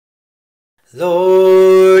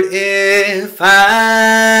Lord, if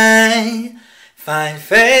I find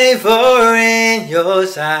favor in your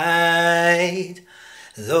sight,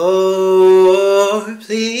 Lord,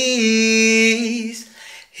 please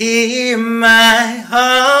hear my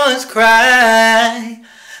heart's cry.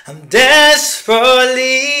 I'm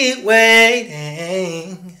desperately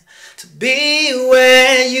waiting to be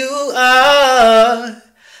where you are,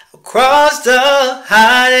 across the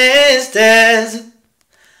hottest desert.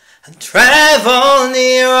 And travel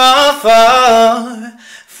near or far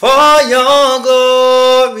for your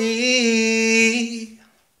glory.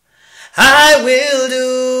 I will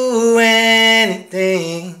do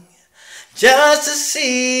anything just to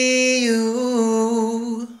see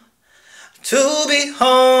you, to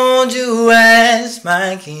behold you as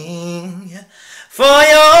my King. For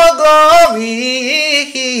your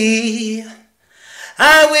glory,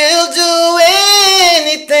 I will do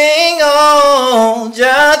anything, oh,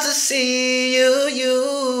 just to see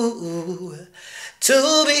you,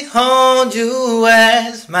 to behold you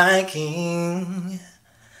as my King.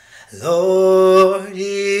 Lord,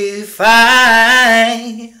 if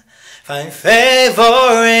I find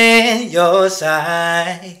favor in your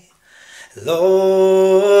sight,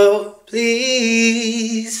 Lord,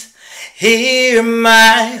 please hear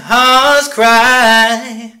my heart's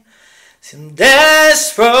cry. I'm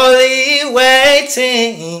desperately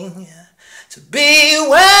waiting to be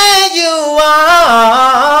where you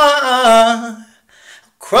are,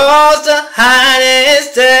 across the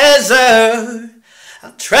hottest desert.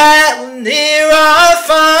 I'll travel near or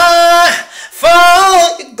far for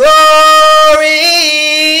your glory,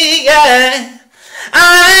 yeah.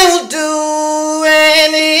 I will do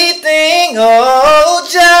anything, oh,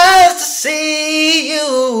 just to see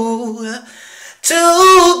you,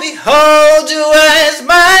 to behold you as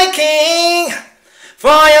my King.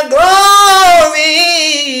 For your glory,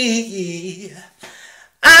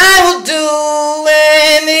 I will do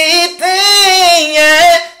anything,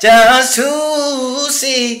 yeah, just to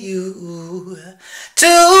see you,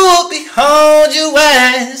 to behold you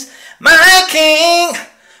as my King.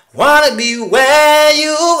 Wanna be where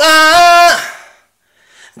you are,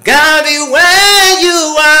 gotta be where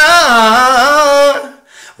you are.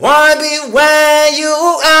 Wanna be where you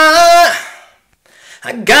are,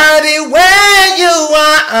 I gotta be where you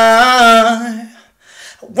are.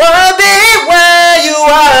 Wanna be where you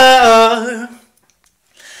are,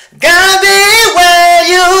 gotta be where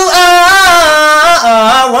you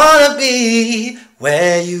are. Wanna be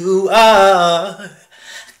where you are,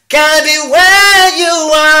 gotta be where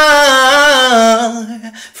you are,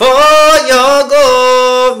 for your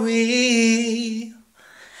glory.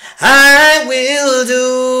 I will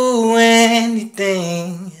do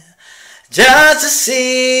anything just to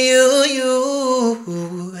see you,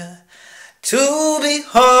 to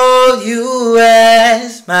behold you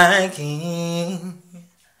as my King.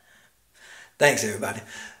 Thanks, everybody.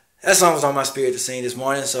 That song was on my spirit to sing this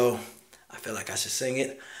morning, so I feel like I should sing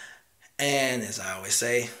it. And as I always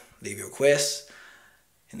say, leave your requests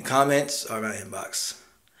in the comments or my inbox.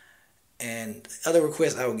 And other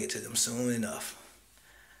requests, I will get to them soon enough.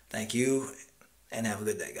 Thank you, and have a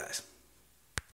good day, guys.